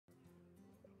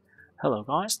Hello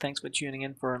guys, thanks for tuning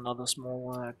in for another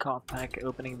small card pack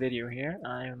opening video here.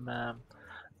 I'm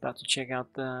about to check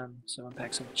out the 7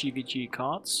 packs of GVG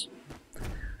cards.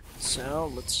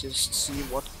 So let's just see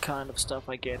what kind of stuff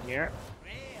I get here.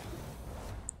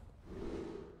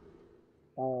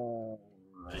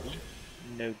 Alrighty,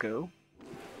 no go.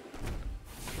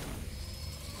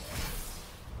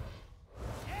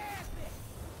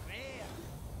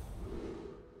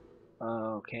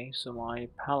 Okay, so my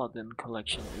Paladin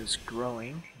collection is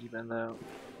growing, even though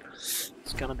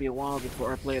it's gonna be a while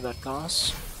before I play that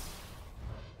class.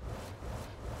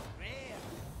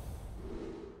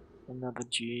 Another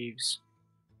Jeeves.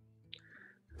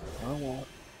 Oh well.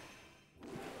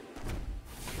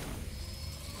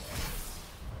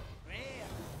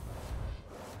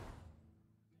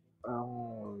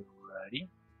 Alrighty.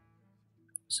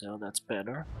 So that's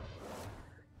better.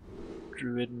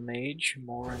 Druid and Mage,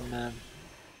 more in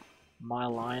my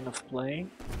line of play.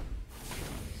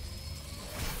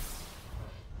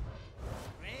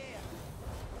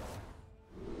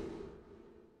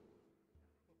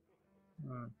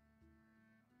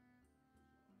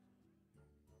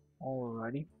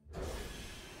 Alrighty.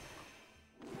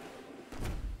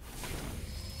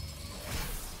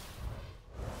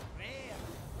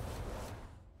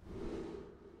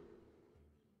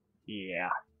 Yeah.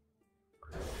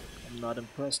 I'm not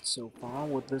impressed so far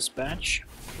with this batch.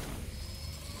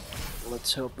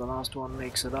 Let's hope the last one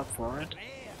makes it up for it.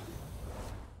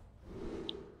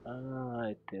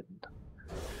 It didn't.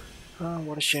 Oh,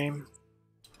 what a shame.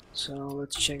 So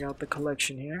let's check out the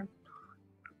collection here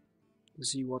to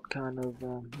see what kind of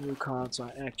new cards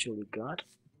I actually got.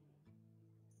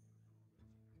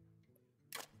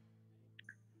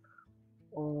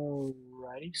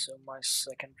 Alrighty, so my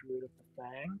second Druid of the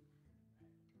Fang.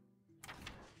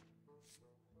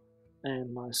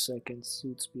 And my second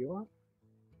Suit Spear.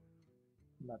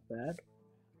 Not bad.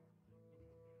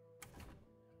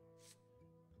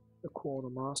 The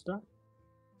Quartermaster.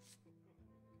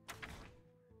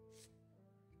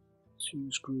 2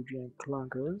 Scroogey and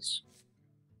Clunkers.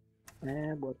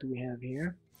 And what do we have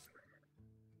here?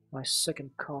 My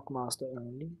second Cockmaster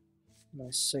only. My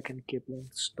second Kipling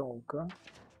Stalker.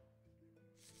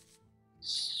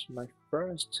 My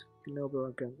first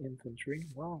Gnoberg Infantry.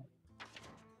 Wow.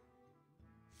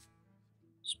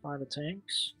 Spider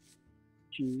Tanks.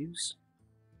 Jeeves.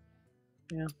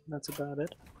 Yeah, that's about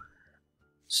it.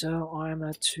 So I'm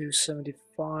at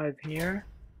 275 here.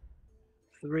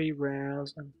 3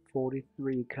 rares and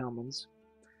 43 commons.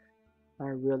 I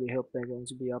really hope they're going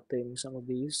to be updating some of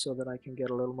these so that I can get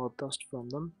a little more dust from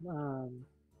them.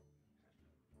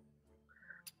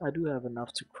 I do have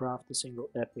enough to craft a single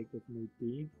epic if need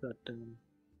be, but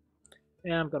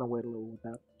yeah, I'm gonna wait a little with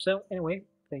that. So anyway,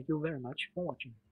 thank you very much for watching.